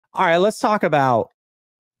All right, let's talk about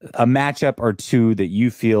a matchup or two that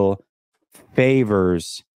you feel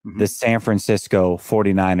favors the San Francisco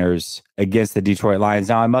 49ers against the Detroit Lions.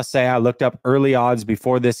 Now, I must say, I looked up early odds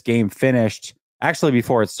before this game finished, actually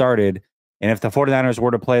before it started. And if the 49ers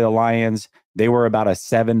were to play the Lions, they were about a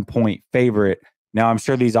 7-point favorite. Now, I'm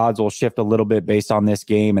sure these odds will shift a little bit based on this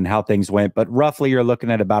game and how things went, but roughly you're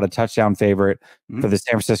looking at about a touchdown favorite for the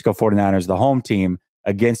San Francisco 49ers, the home team,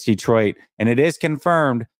 against Detroit. And it is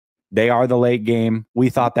confirmed they are the late game. We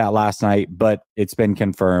thought that last night, but it's been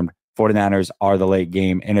confirmed. 49ers are the late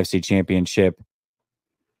game NFC Championship.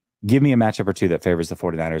 Give me a matchup or two that favors the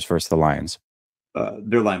 49ers versus the Lions.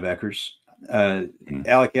 They're linebackers.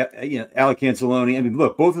 Alec Anzalone. I mean,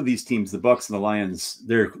 look, both of these teams, the Bucs and the Lions,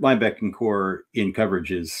 their linebacking core in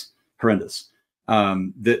coverage is horrendous.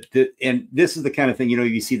 And this is the kind of thing,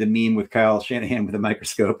 you see the meme with Kyle Shanahan with a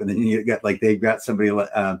microscope, and then you got they've got somebody,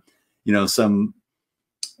 some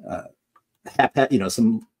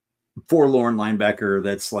forlorn linebacker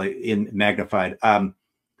that's like in magnified.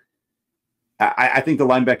 I think the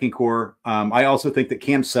linebacking core. I also think that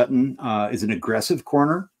Cam Sutton is an aggressive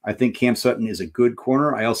corner. I think Cam Sutton is a good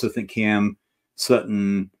corner. I also think Cam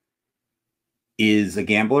Sutton is a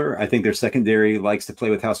gambler. I think their secondary likes to play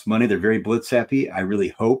with house money. They're very blitz happy. I really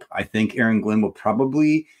hope. I think Aaron Glenn will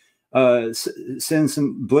probably send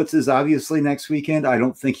some blitzes, obviously, next weekend. I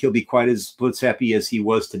don't think he'll be quite as blitz happy as he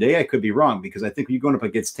was today. I could be wrong, because I think when you're going up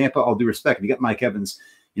against Tampa, all due respect, you got Mike Evans,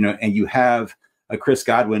 and you have a Chris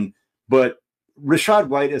Godwin, but Rachaad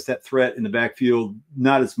White is that threat in the backfield,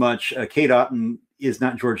 not as much. Kate Otten is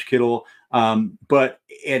not George Kittle, but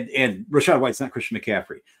Rachaad White's not Christian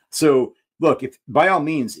McCaffrey. So look, by all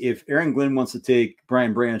means, if Aaron Glenn wants to take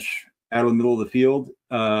Brian Branch out of the middle of the field,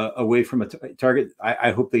 away from a target,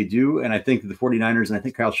 I hope they do. And I think that the 49ers and I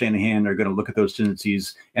think Kyle Shanahan are going to look at those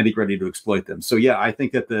tendencies and be ready to exploit them. So yeah, I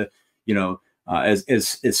think that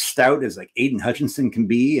as stout as like Aiden Hutchinson can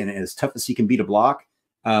be and as tough as he can be to block,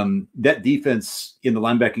 that defense in the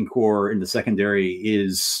linebacking core in the secondary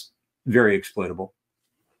is very exploitable.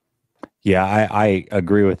 Yeah, I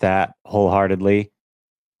agree with that wholeheartedly.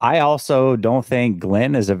 I also don't think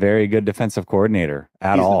Glenn is a very good defensive coordinator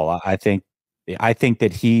at all. I think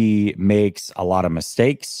that he makes a lot of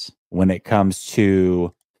mistakes when it comes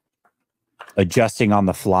to adjusting on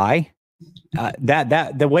the fly.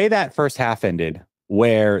 The way that first half ended,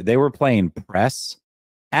 where they were playing press,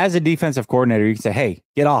 as a defensive coordinator, you can say, "Hey,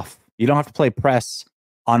 get off. You don't have to play press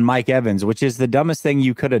on Mike Evans," which is the dumbest thing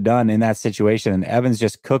you could have done in that situation. And Evans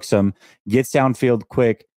just cooks him, gets downfield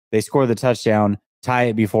quick. They score the touchdown, tie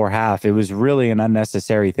it before half. It was really an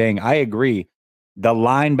unnecessary thing. I agree. The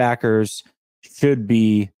linebackers should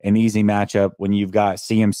be an easy matchup when you've got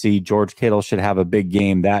CMC. George Kittle should have a big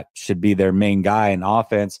game. That should be their main guy in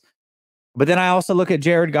offense. But then I also look at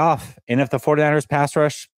Jared Goff. And if the 49ers pass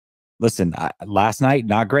rush, listen, last night,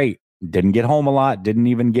 not great. Didn't get home a lot. Didn't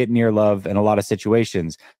even get near love in a lot of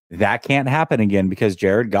situations. That can't happen again because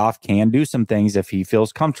Jared Goff can do some things if he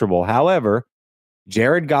feels comfortable. However,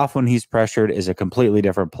 Jared Goff, when he's pressured, is a completely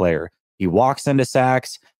different player. He walks into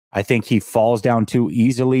sacks. I think he falls down too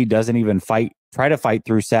easily, doesn't even try to fight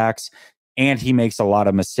through sacks, and he makes a lot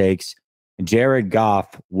of mistakes. Jared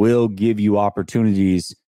Goff will give you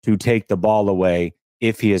opportunities to take the ball away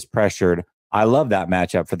if he is pressured. I love that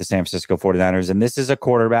matchup for the San Francisco 49ers, and this is a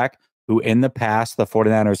quarterback who in the past the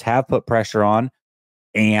 49ers have put pressure on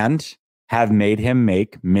and have made him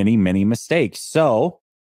make many, many mistakes. So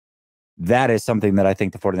that is something that I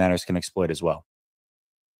think the 49ers can exploit as well.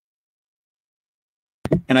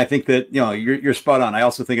 And I think that, you're spot on. I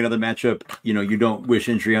also think another matchup, you don't wish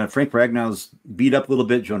injury on. Frank Ragnow's beat up a little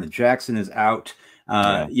bit. Jonah Jackson is out.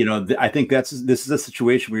 I think this is a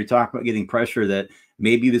situation where you're talking about getting pressure, that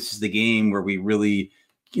maybe this is the game where we really,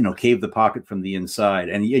 cave the pocket from the inside.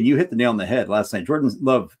 And you hit the nail on the head last night. Jordan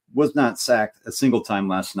Love was not sacked a single time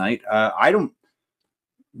last night. I don't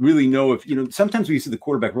really know if, sometimes we see the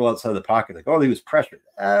quarterback roll outside of the pocket, like, oh, he was pressured.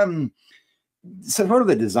 So part of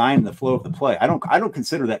the design and the flow of the play. I don't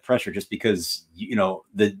consider that pressure just because,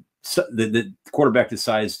 the quarterback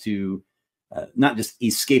decides to not just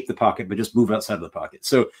escape the pocket, but just move outside of the pocket.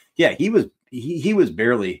 So yeah, he was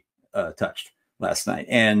barely touched last night,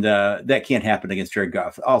 and that can't happen against Jared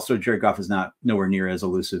Goff. Also, Jared Goff is nowhere near as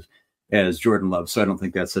elusive as Jordan Love, so I don't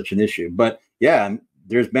think that's such an issue. But yeah,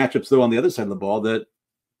 there's matchups though on the other side of the ball that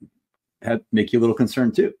make you a little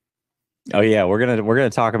concerned too. Oh yeah, we're gonna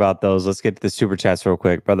talk about those. Let's get to the super chats real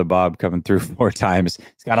quick. Brother Bob coming through 4 times.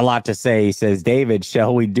 He's got a lot to say. He says, David,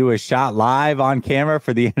 shall we do a shot live on camera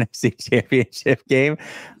for the NFC Championship game?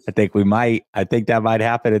 I think we might. I think that might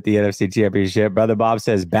happen at the NFC Championship. Brother Bob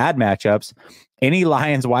says, bad matchups. Any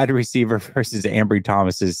Lions wide receiver versus Ambry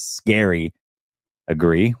Thomas is scary.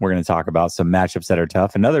 Agree. We're going to talk about some matchups that are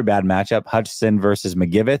tough. Another bad matchup, Hutchinson versus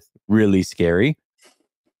McGiveth, really scary.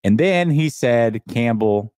 And then he said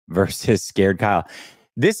Campbell versus Scared Kyle.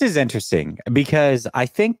 This is interesting because I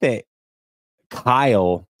think that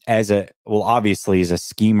Kyle, obviously is a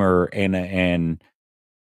schemer and an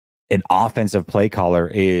offensive play caller,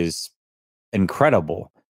 is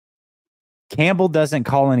incredible. Campbell doesn't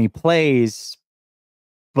call any plays,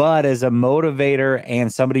 but as a motivator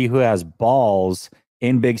and somebody who has balls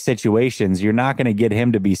in big situations, you're not going to get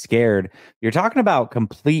him to be scared. You're talking about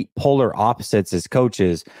complete polar opposites as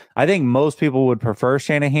coaches. I think most people would prefer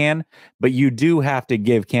Shanahan, but you do have to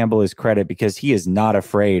give Campbell his credit because he is not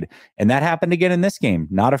afraid. And that happened again in this game.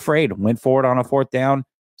 Not afraid. Went forward on a 4th down,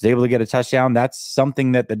 was able to get a touchdown. That's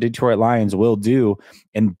something that the Detroit Lions will do.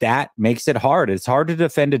 And that makes it hard. It's hard to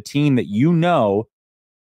defend a team that you know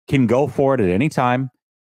can go for it at any time,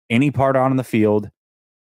 any part on the field,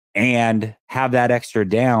 and have that extra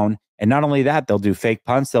down. And not only that, they'll do fake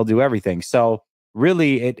punts, they'll do everything. So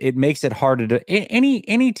really it makes it harder to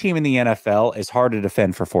any team in the NFL is hard to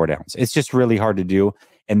defend for 4 downs. It's just really hard to do.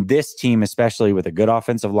 And this team, especially with a good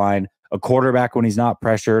offensive line, a quarterback when he's not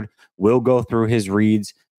pressured, will go through his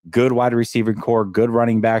reads, good wide receiver core, good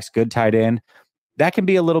running backs, good tight end. That can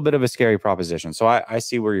be a little bit of a scary proposition. So I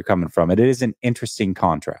see where you're coming from. It is an interesting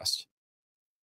contrast.